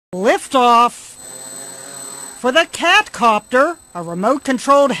Liftoff for the Catcopter, a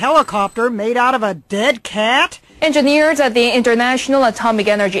remote-controlled helicopter made out of a dead cat. Engineers at the International Atomic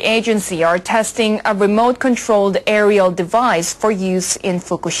Energy Agency are testing a remote-controlled aerial device for use in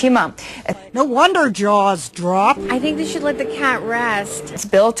Fukushima. No wonder jaws drop. I think they should let the cat rest. It's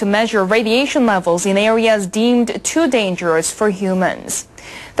built to measure radiation levels in areas deemed too dangerous for humans.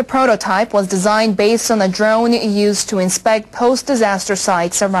 The prototype was designed based on a drone used to inspect post-disaster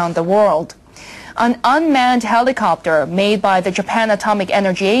sites around the world. An unmanned helicopter made by the Japan Atomic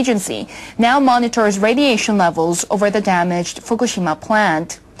Energy Agency now monitors radiation levels over the damaged Fukushima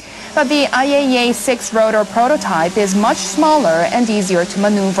plant. But the IAEA 6-rotor prototype is much smaller and easier to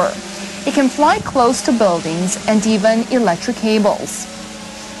maneuver. It can fly close to buildings and even electric cables.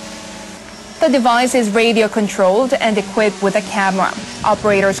 The device is radio-controlled and equipped with a camera.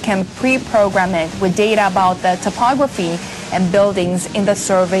 Operators can pre-program it with data about the topography and buildings in the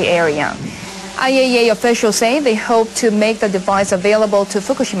survey area. IAEA officials say they hope to make the device available to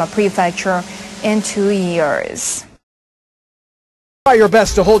Fukushima Prefecture in 2 years. Try your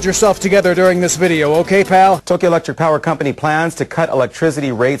best to hold yourself together during this video, okay, pal? Tokyo Electric Power Company plans to cut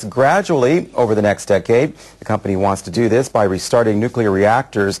electricity rates gradually over the next decade. The company wants to do this by restarting nuclear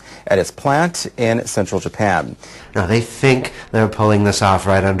reactors at its plant in central Japan. Now, they think they're pulling this off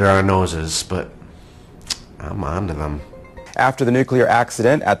right under our noses, but I'm on to them. After the nuclear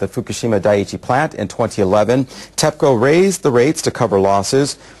accident at the Fukushima Daiichi plant in 2011, TEPCO raised the rates to cover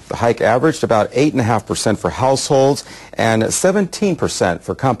losses. The hike averaged about 8.5% for households and 17%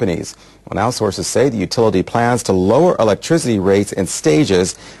 for companies. Well, now sources say the utility plans to lower electricity rates in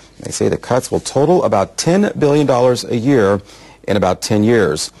stages. They say the cuts will total about $10 billion a year in about 10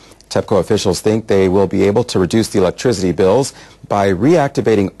 years. TEPCO officials think they will be able to reduce the electricity bills by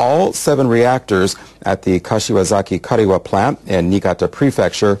reactivating all 7 reactors at the Kashiwazaki Kariwa plant in Niigata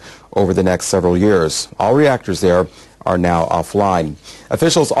Prefecture over the next several years. All reactors there are now offline.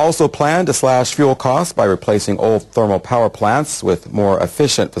 Officials also plan to slash fuel costs by replacing old thermal power plants with more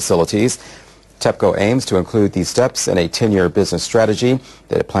efficient facilities. TEPCO aims to include these steps in a 10-year business strategy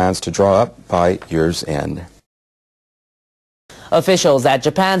that it plans to draw up by year's end. Officials at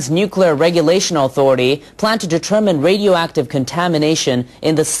Japan's Nuclear Regulation Authority plan to determine radioactive contamination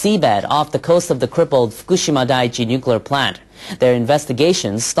in the seabed off the coast of the crippled Fukushima Daiichi nuclear plant. Their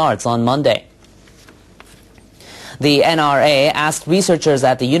investigation starts on Monday. The NRA asked researchers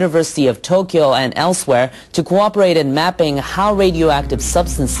at the University of Tokyo and elsewhere to cooperate in mapping how radioactive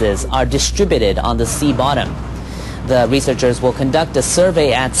substances are distributed on the sea bottom. The researchers will conduct a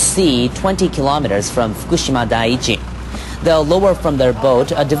survey at sea 20 kilometers from Fukushima Daiichi. They'll lower from their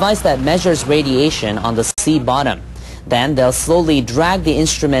boat a device that measures radiation on the sea bottom. Then they'll slowly drag the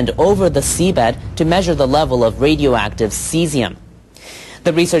instrument over the seabed to measure the level of radioactive cesium.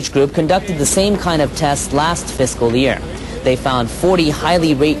 The research group conducted the same kind of test last fiscal year. They found 40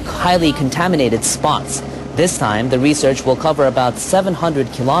 highly contaminated spots. This time, the research will cover about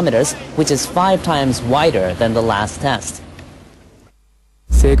 700 kilometers, which is 5 times wider than the last test.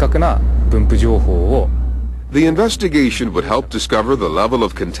 The investigation would help discover the level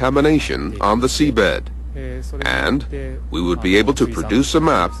of contamination on the seabed. And we would be able to produce a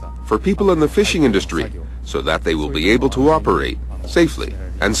map for people in the fishing industry so that they will be able to operate safely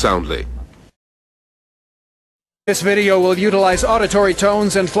and soundly. This video will utilize auditory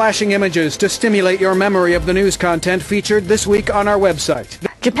tones and flashing images to stimulate your memory of the news content featured this week on our website.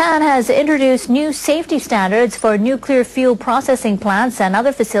 Japan has introduced new safety standards for nuclear fuel processing plants and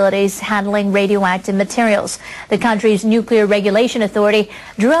other facilities handling radioactive materials. The country's Nuclear Regulation Authority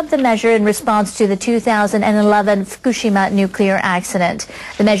drew up the measure in response to the 2011 Fukushima nuclear accident.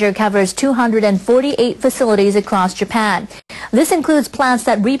 The measure covers 248 facilities across Japan. This includes plants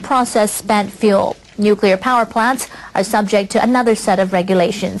that reprocess spent fuel. Nuclear power plants are subject to another set of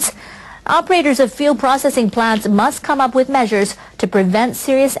regulations. Operators of fuel processing plants must come up with measures to prevent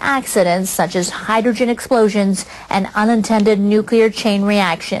serious accidents such as hydrogen explosions and unintended nuclear chain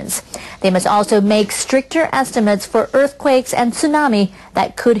reactions. They must also make stricter estimates for earthquakes and tsunami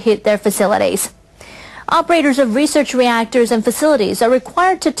that could hit their facilities. Operators of research reactors and facilities are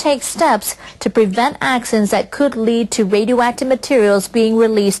required to take steps to prevent accidents that could lead to radioactive materials being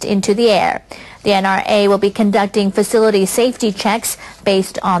released into the air. The NRA will be conducting facility safety checks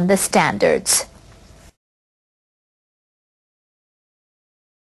based on the standards.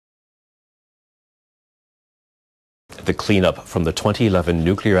 The cleanup from the 2011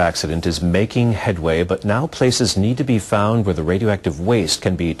 nuclear accident is making headway, but now places need to be found where the radioactive waste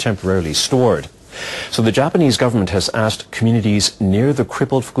can be temporarily stored. So the Japanese government has asked communities near the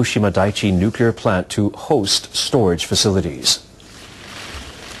crippled Fukushima Daiichi nuclear plant to host storage facilities.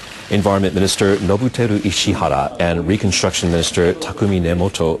 Environment Minister Nobuteru Ishihara and Reconstruction Minister Takumi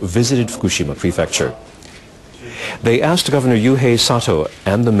Nemoto visited Fukushima Prefecture. They asked Governor Yuhei Sato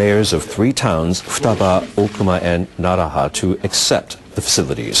and the mayors of 3 towns, Futaba, Okuma, and Naraha, to accept the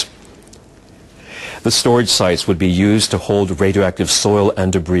facilities. The storage sites would be used to hold radioactive soil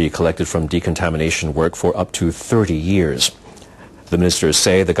and debris collected from decontamination work for up to 30 years. The ministers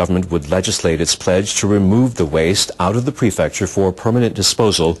say the government would legislate its pledge to remove the waste out of the prefecture for permanent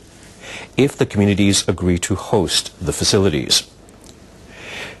disposal if the communities agree to host the facilities.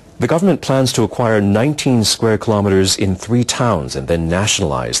 The government plans to acquire 19 square kilometers in 3 towns and then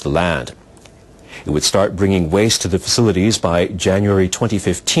nationalize the land. It would start bringing waste to the facilities by January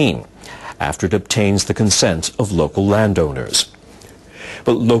 2015, after it obtains the consent of local landowners.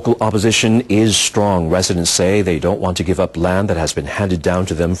 But local opposition is strong. Residents say they don't want to give up land that has been handed down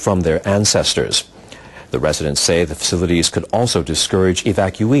to them from their ancestors. The residents say the facilities could also discourage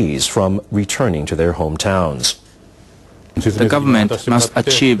evacuees from returning to their hometowns. The government must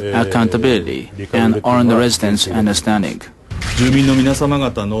achieve accountability and earn the residents' understanding.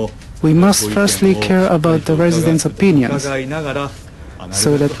 We must firstly care about the residents' opinions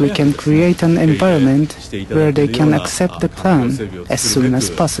so that we can create an environment where they can accept the plan as soon as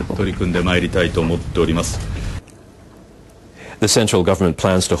possible. The central government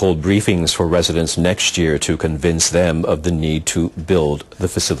plans to hold briefings for residents next year to convince them of the need to build the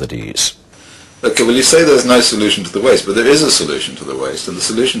facilities. Okay, well, you say there's no solution to the waste, but there is a solution to the waste, and the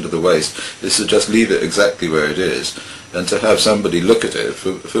solution to the waste is to just leave it exactly where it is and to have somebody look at it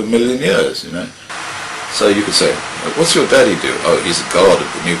for a million years, you know. So you could say, what's your daddy do? Oh, he's a god of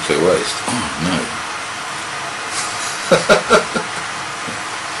the nuclear waste. Oh, no.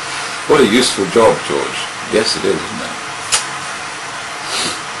 What a useful job, George. Yes, it is, isn't it?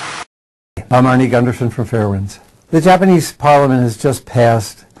 I'm Arnie Gunderson from Fairwinds. The Japanese Parliament has just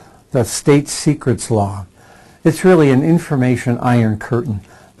passed the State Secrets Law. It's really an information iron curtain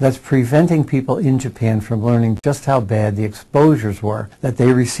that's preventing people in Japan from learning just how bad the exposures were that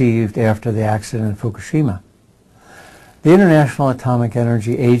they received after the accident in Fukushima. The International Atomic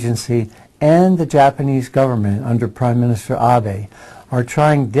Energy Agency and the Japanese government under Prime Minister Abe are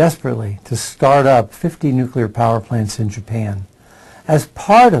trying desperately to start up 50 nuclear power plants in Japan. As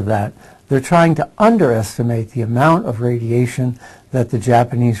part of that, they're trying to underestimate the amount of radiation that the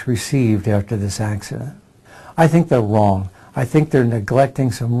Japanese received after this accident. I think they're wrong. I think they're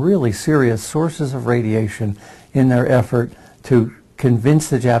neglecting some really serious sources of radiation in their effort to convince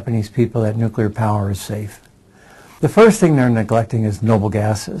the Japanese people that nuclear power is safe. The first thing they're neglecting is noble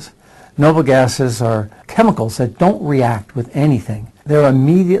gases. Noble gases are chemicals that don't react with anything. They're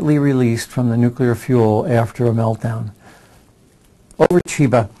immediately released from the nuclear fuel after a meltdown. Over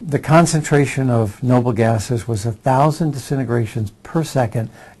Chiba, the concentration of noble gases was 1,000 disintegrations per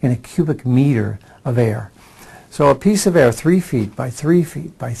second in a cubic meter of air. So a piece of air 3 feet by 3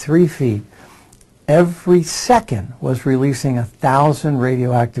 feet by 3 feet, every second was releasing 1,000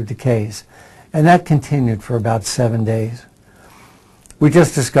 radioactive decays. And that continued for about 7 days. We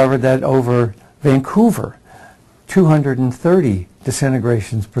just discovered that over Vancouver, 230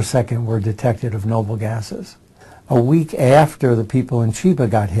 disintegrations per second were detected of noble gases, a week after the people in Chiba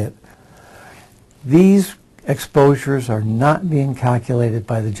got hit. These exposures are not being calculated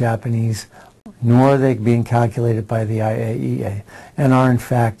by the Japanese, nor are they being calculated by the IAEA, and are in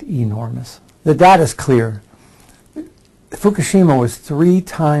fact enormous. The data is clear. Fukushima was 3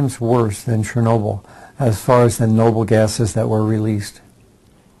 times worse than Chernobyl as far as the noble gases that were released.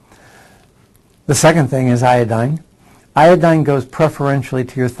 The second thing is iodine. Iodine goes preferentially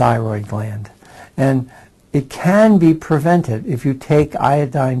to your thyroid gland, and it can be prevented if you take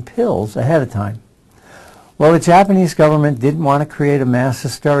iodine pills ahead of time. Well, the Japanese government didn't want to create a mass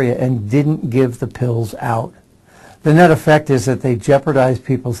hysteria and didn't give the pills out. The net effect is that they jeopardized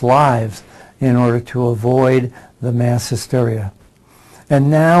people's lives in order to avoid the mass hysteria. And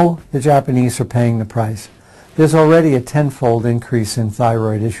now the Japanese are paying the price. There's already a 10-fold increase in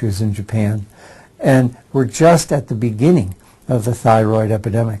thyroid issues in Japan, and we're just at the beginning of the thyroid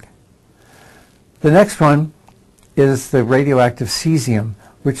epidemic. The next one is the radioactive cesium,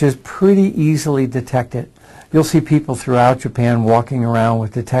 which is pretty easily detected. You'll see people throughout Japan walking around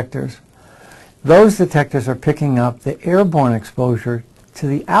with detectors. Those detectors are picking up the airborne exposure to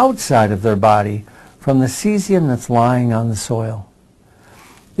the outside of their body from the cesium that's lying on the soil.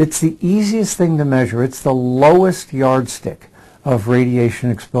 It's the easiest thing to measure. It's the lowest yardstick of radiation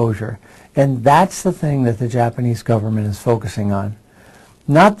exposure. And that's the thing that the Japanese government is focusing on.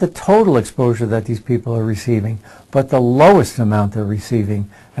 Not the total exposure that these people are receiving, but the lowest amount they're receiving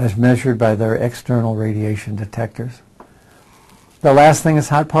as measured by their external radiation detectors. The last thing is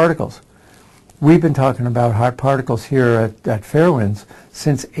hot particles. We've been talking about hot particles here at Fairwinds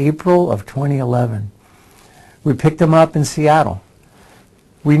since April of 2011. We picked them up in Seattle.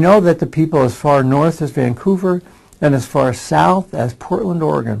 We know that the people as far north as Vancouver and as far south as Portland,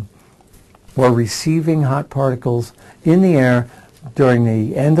 Oregon, were receiving hot particles in the air during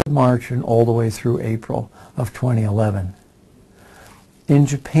the end of March and all the way through April of 2011. In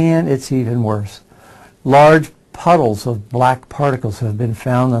Japan, it's even worse. Large puddles of black particles have been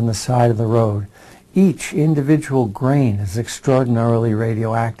found on the side of the road. Each individual grain is extraordinarily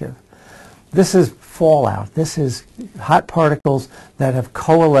radioactive. This is fallout. This is hot particles that have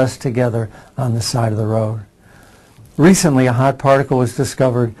coalesced together on the side of the road. Recently, a hot particle was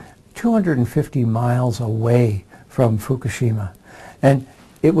discovered 250 miles away from Fukushima. And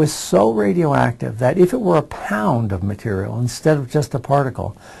it was so radioactive that if it were a pound of material instead of just a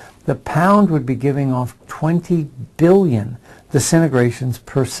particle, the pound would be giving off 20 billion disintegrations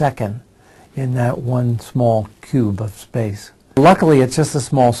per second in that one small cube of space. Luckily, it's just a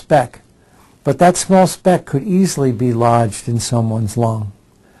small speck, but that small speck could easily be lodged in someone's lung.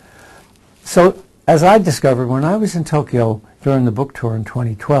 So, as I discovered when I was in Tokyo during the book tour in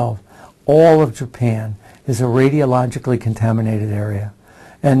 2012, all of Japan is a radiologically contaminated area.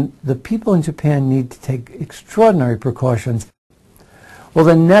 And the people in Japan need to take extraordinary precautions. Well,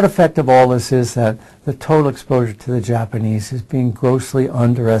 the net effect of all this is that the total exposure to the Japanese is being grossly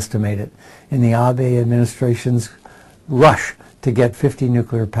underestimated in the Abe administration's rush to get 50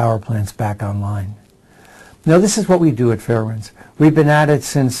 nuclear power plants back online. Now, this is what we do at Fairwinds. We've been at it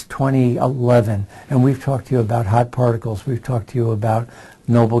since 2011, and we've talked to you about hot particles. We've talked to you about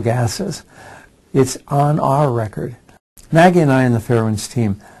noble gases. It's on our record. Maggie and I and the Fairwinds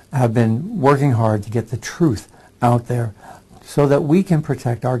team have been working hard to get the truth out there so that we can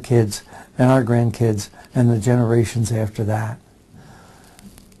protect our kids and our grandkids and the generations after that.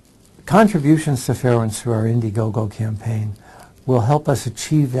 Contributions to Fairwinds through our Indiegogo campaign will help us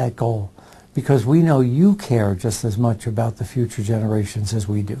achieve that goal because we know you care just as much about the future generations as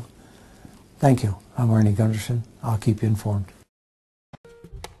we do. Thank you. I'm Ernie Gunderson. I'll keep you informed.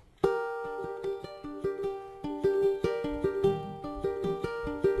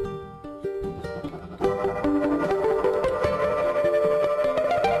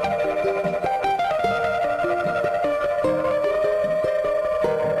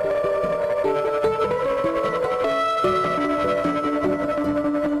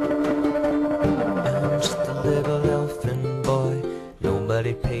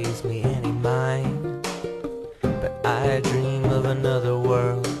 Nobody pays me any mind, but I dream of another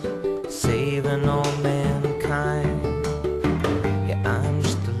world, saving all mankind. Yeah, I'm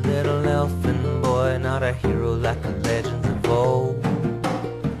just a little elfin boy, not a hero like the legends of old,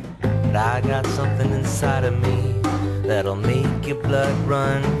 but I got something inside of me that'll make your blood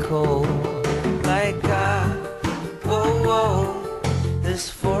run cold. Like whoa, whoa,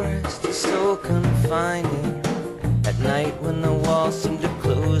 this forest is so confining. At night when the walls seem to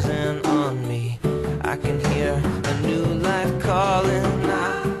close in on me, I can hear a new life calling.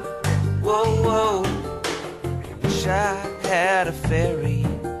 Whoa, whoa, wish I had a fairy,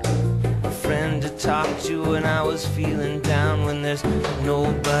 a friend to talk to when I was feeling down, when there's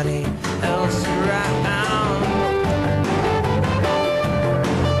nobody else around.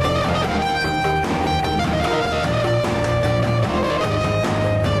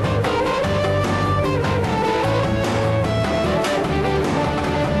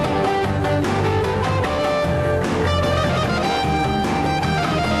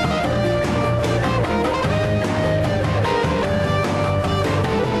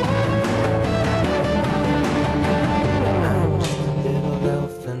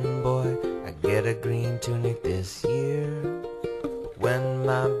 Tunic this year. When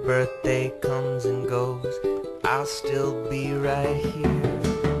my birthday comes and goes, I'll still be right here.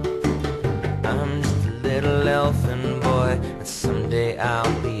 I'm just a little elfin boy, but someday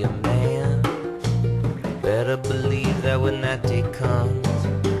I'll be a man. Better believe that when that day comes,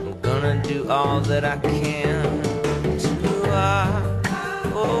 I'm gonna do all that I can to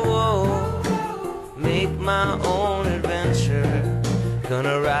make my own adventure.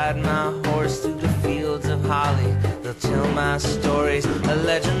 Gonna ride my horse through the fields of holly. They'll tell my stories, a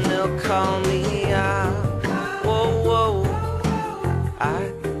legend they'll call me. Whoa, whoa,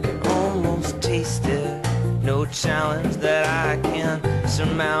 I can almost taste it. No challenge that I can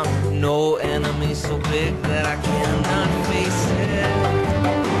surmount, no enemy so big that I cannot